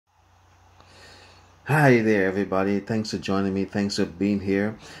Hi there, everybody. Thanks for joining me. Thanks for being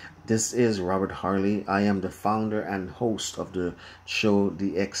here. This is Robert Harley. I am the founder and host of the show,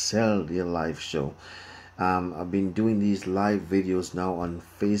 the Excel Your Life Show. I've been doing these live videos now on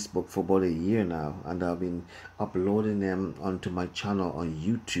Facebook for about a year now, and I've been uploading them onto my channel on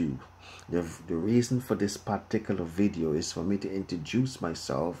YouTube. The reason for this particular video is for me to introduce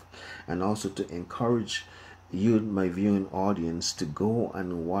myself and also to encourage you, my viewing audience, to go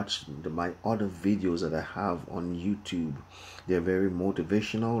and watch my other videos that I have on YouTube. They're very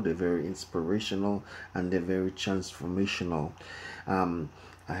motivational, they're very inspirational, and they're very transformational.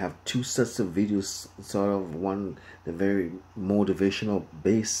 I have two sets of videos, sort of one the very motivational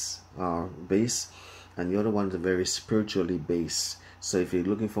base, and the other one is very spiritually based. So if you're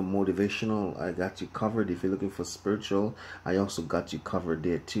looking for motivational, I got you covered. If you're looking for spiritual, I also got you covered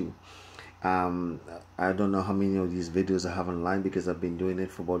there too. um I don't know how many of these videos I have online because I've been doing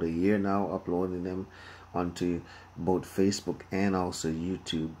it for about a year now, uploading them onto both Facebook and also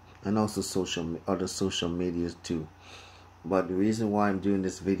YouTube, and also other social medias too. But the reason why I'm doing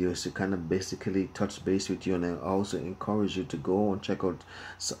this video is to kind of basically touch base with you, and I also encourage you to go and check out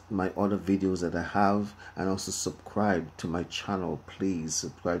my other videos that I have, and also subscribe to my channel. Please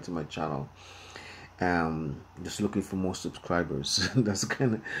subscribe to my channel. Just looking for more subscribers. That's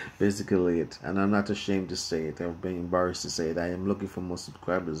kind of basically it, and I'm not ashamed to say it. I've been embarrassed to say it. I am looking for more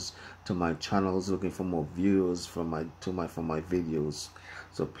subscribers to my channels, looking for more viewers for my videos.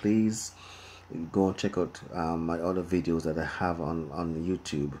 So please go and check out my other videos that I have on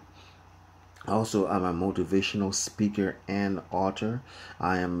YouTube. Also, I'm a motivational speaker and author.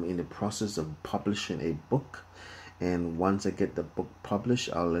 I am in the process of publishing a book, and once I get the book published,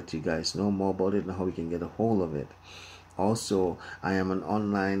 I'll let you guys know more about it and how you can get a hold of it. Also, I am an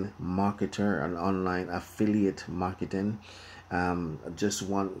online marketer, an online affiliate marketing. I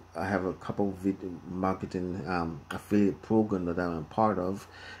have a couple of video marketing affiliate program that I'm a part of,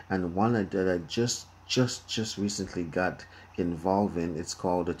 and one that I just recently got involved in. It's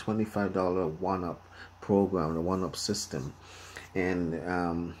called the $25 one-up program, the one-up system.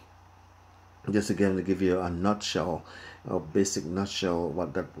 And just again to give you a nutshell, a basic nutshell,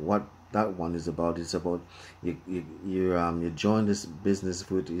 what that one is about. It's about you join this business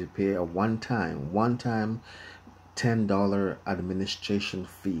with, you pay a one-time $10 administration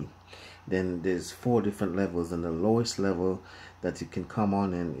fee. Then there's 4 different levels, and the lowest level that you can come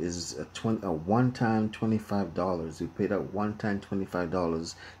on in is a one-time $25. You pay that one-time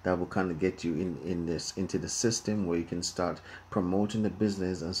 $25. That will kind of get you into the system where you can start promoting the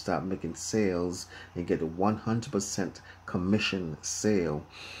business and start making sales and get a 100% commission sale,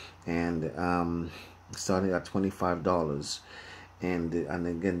 and starting at $25. And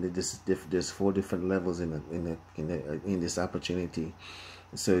again, there's 4 different levels in this opportunity.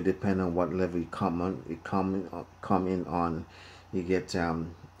 So depending on what level you come in on, you get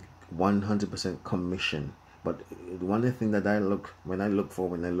 100% commission. But one thing that when I look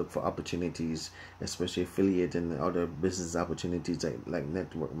for opportunities, especially affiliate and other business opportunities like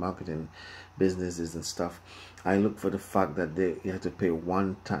network marketing businesses and stuff, I look for the fact that you have to pay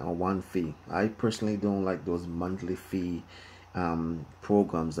one fee. I personally don't like those monthly fee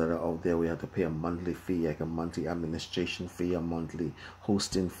programs that are out there. We have to pay a monthly fee, like a monthly administration fee, a monthly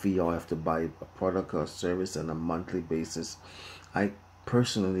hosting fee, or have to buy a product or service on a monthly basis. I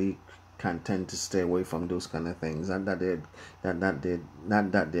personally can tend to stay away from those kind of things. Not that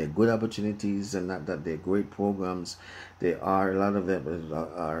they're good opportunities, and not that they're great programs. There are a lot of them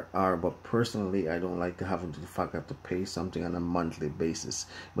are, but personally, I don't like to have the fact I have to pay something on a monthly basis,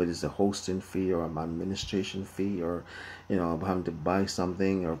 whether it's a hosting fee or an administration fee, or having to buy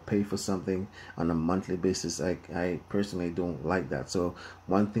something or pay for something on a monthly basis. I personally don't like that. So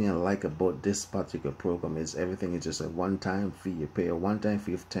one thing I like about this particular program is everything is just a one-time fee. You pay a one-time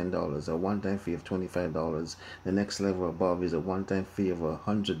fee of $10, a one-time fee of $25. The next level above is a one-time fee of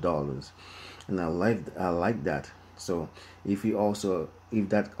 $100, and I like that. So if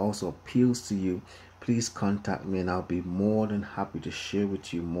that also appeals to you, please contact me, and I'll be more than happy to share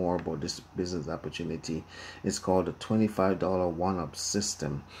with you more about this business opportunity. It's called the $25 one-up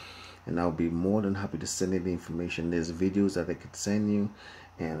system, and I'll be more than happy to send you the information. There's videos that I could send you,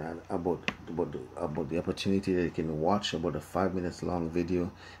 and about the opportunity that you can watch, about a 5 minutes long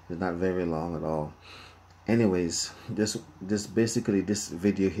video. It's not very long at all. Anyways, this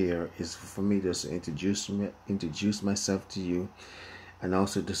video here is for me just to introduce myself to you, and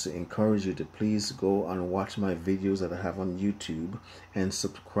also just to encourage you to please go and watch my videos that I have on YouTube, and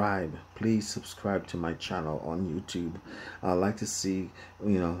subscribe. Please subscribe to my channel on YouTube. I like to see,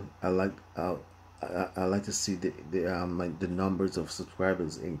 I like to see the numbers of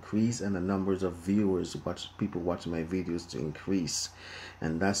subscribers increase and the numbers of viewers, people watching my videos, to increase.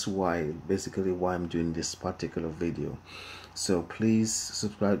 And that's why, basically, why I'm doing this particular video. So please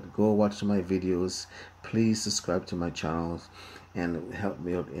subscribe, go watch my videos, please subscribe to my channels and help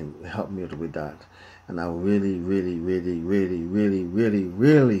me out with that. And I really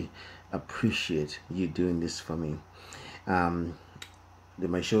appreciate you doing this for me.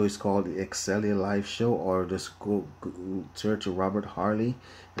 My show is called the Excelia Live Show, or just go search Robert Harley,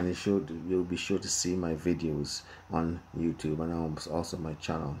 and you'll be sure to see my videos on YouTube and also my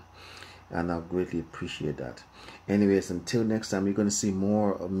channel, and I greatly appreciate that. Anyways, until next time, you're going to see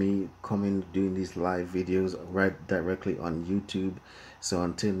more of me doing these live videos right directly on YouTube. So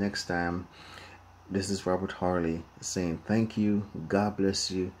until next time, this is Robert Harley saying thank you, God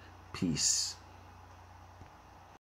bless you, peace.